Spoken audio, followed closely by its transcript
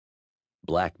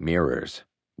Black Mirrors.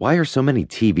 Why are so many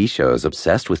TV shows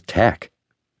obsessed with tech?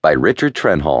 By Richard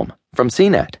Trenholm from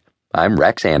CNET. I'm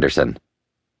Rex Anderson.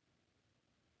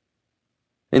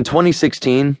 In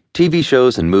 2016, TV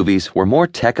shows and movies were more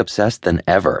tech-obsessed than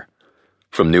ever.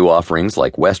 From new offerings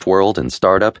like Westworld and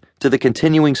Startup to the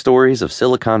continuing stories of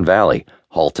Silicon Valley,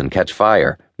 Halt and Catch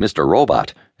Fire, Mr.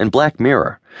 Robot, and Black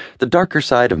Mirror, the darker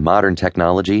side of modern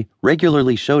technology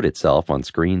regularly showed itself on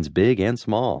screens big and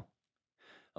small.